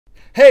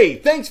Hey,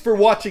 thanks for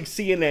watching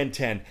CNN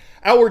 10.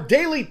 Our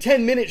daily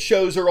 10-minute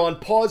shows are on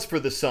pause for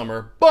the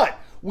summer, but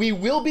we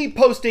will be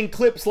posting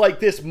clips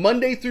like this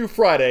Monday through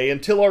Friday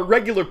until our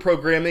regular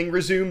programming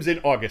resumes in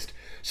August.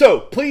 So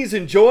please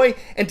enjoy,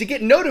 and to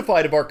get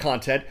notified of our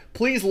content,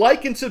 please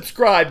like and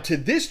subscribe to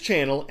this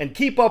channel and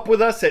keep up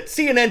with us at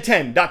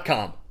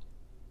CNN10.com.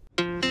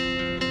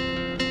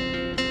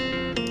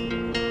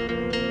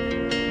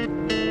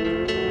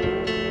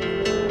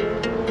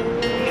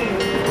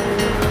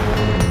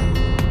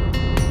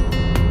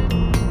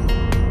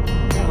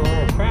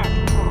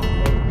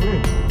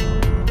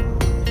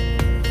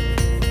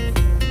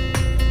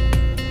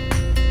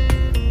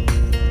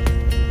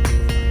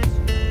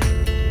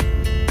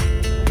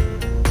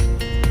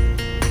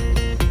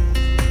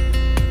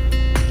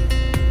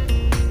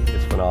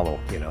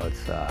 You know,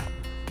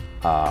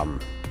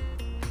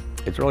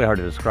 it's really hard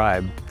to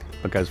describe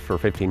because for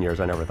 15 years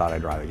I never thought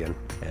I'd drive again.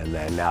 And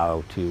then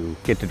now to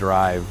get to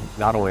drive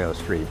not only on the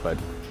street, but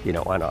you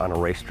know, on a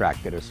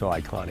racetrack that is so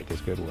iconic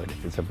as Goodwood.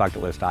 It's a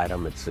bucket list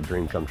item, it's a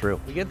dream come true.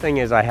 The good thing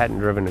is I hadn't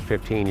driven in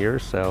 15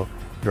 years, so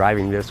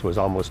driving this was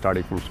almost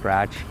starting from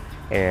scratch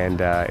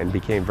and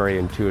became very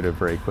intuitive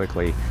very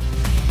quickly.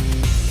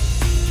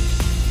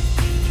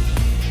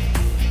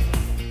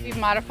 We've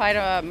modified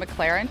a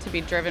McLaren to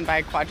be driven by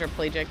a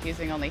quadriplegic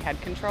using only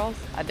head controls.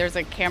 There's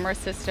a camera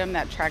system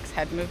that tracks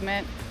head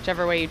movement.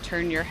 Whichever way you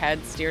turn your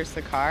head steers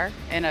the car,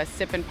 and a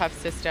sip and puff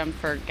system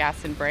for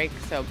gas and brake,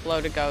 so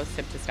blow to go,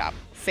 sip to stop.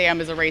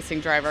 Sam, as a racing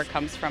driver,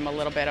 comes from a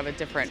little bit of a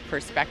different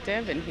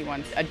perspective, and he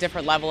wants a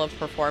different level of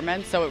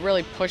performance. So it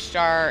really pushed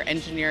our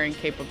engineering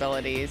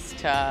capabilities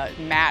to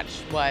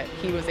match what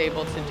he was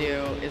able to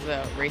do as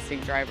a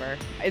racing driver.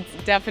 It's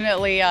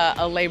definitely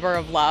a labor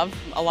of love,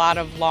 a lot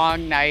of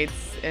long nights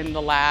in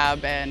the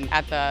lab and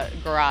at the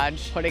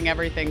garage putting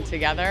everything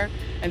together,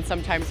 and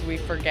sometimes we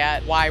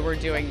forget why we're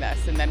doing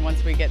this, and then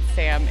once we get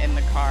Sam in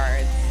the car,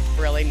 it's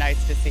really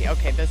nice to see,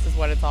 okay, this is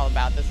what it's all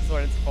about, this is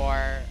what it's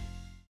for.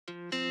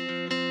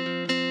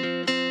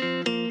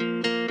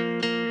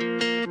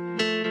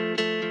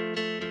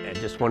 I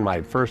just won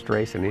my first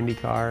race in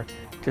IndyCar,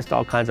 just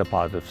all kinds of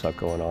positive stuff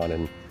going on,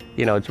 and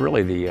you know, it's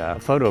really the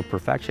photo of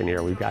perfection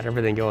here. We've got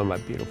everything going, my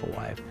beautiful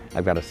wife.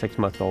 I've got a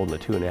 6-month-old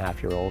and a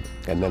 2.5-year-old.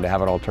 And then to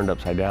have it all turned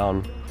upside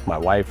down, my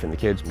wife and the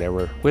kids, they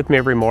were with me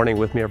every morning,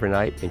 with me every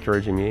night,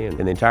 encouraging me. And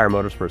the entire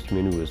motorsports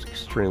community was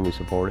extremely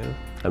supportive.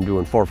 I'm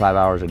doing 4 or 5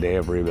 hours a day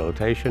of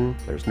rehabilitation.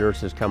 There's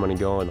nurses coming and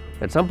going.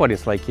 At some point,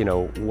 it's like, you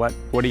know, what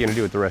are you gonna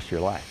do with the rest of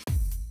your life?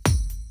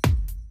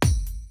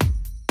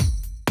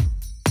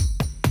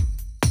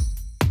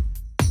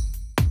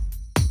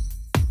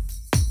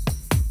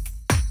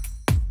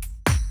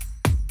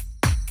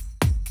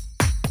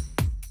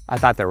 I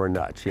thought they were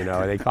nuts, you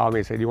know. They called me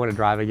and said, "Do you want to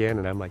drive again?"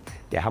 And I'm like,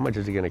 "Yeah, how much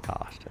is it going to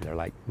cost?" And they're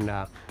like,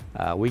 "No,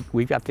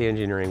 we've got the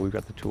engineering, we've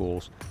got the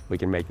tools, we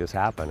can make this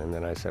happen." And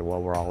then I said,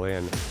 "Well, we're all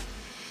in."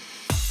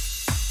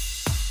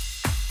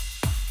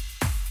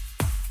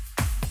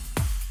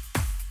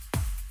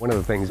 One of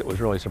the things that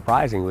was really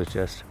surprising was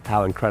just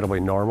how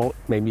incredibly normal it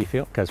made me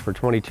feel, because for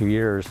 22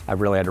 years,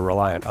 I've really had to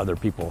rely on other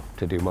people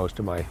to do most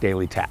of my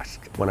daily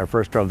tasks. When I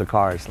first drove the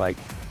car, it's like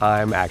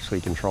I'm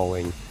actually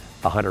controlling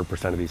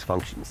 100% of these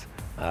functions.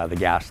 The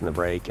gas and the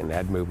brake and the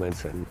head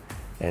movements,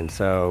 and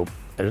so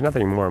there's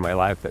nothing more in my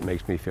life that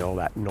makes me feel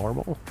that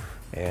normal,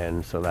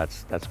 and so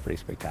that's pretty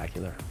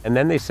spectacular. And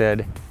then they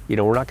said, you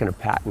know, we're not going to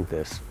patent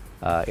this.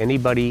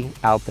 Anybody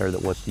out there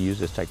that wants to use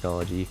this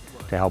technology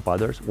to help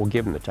others, we'll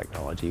give them the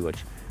technology,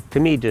 which to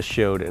me just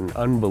showed an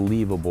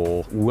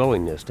unbelievable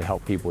willingness to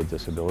help people with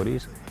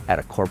disabilities at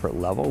a corporate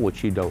level,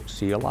 which you don't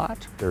see a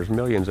lot. There's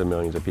millions and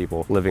millions of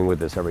people living with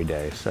this every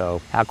day,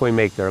 so how can we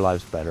make their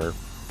lives better?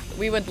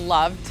 We would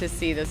love to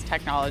see this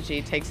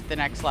technology take to the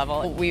next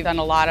level. We've done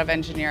a lot of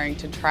engineering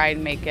to try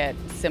and make it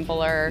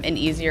simpler and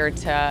easier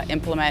to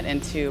implement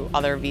into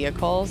other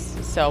vehicles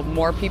so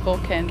more people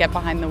can get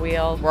behind the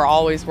wheel. We're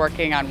always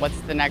working on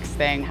what's the next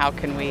thing, how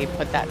can we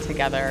put that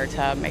together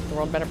to make the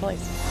world a better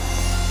place.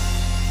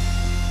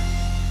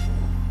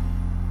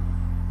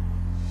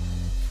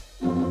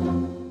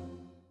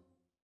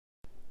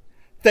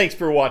 Thanks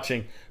for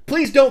watching.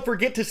 Please don't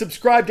forget to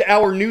subscribe to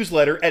our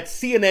newsletter at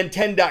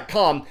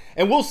CNN10.com,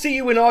 and we'll see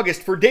you in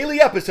August for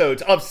daily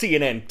episodes of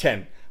CNN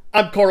 10.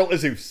 I'm Carl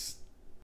Azus.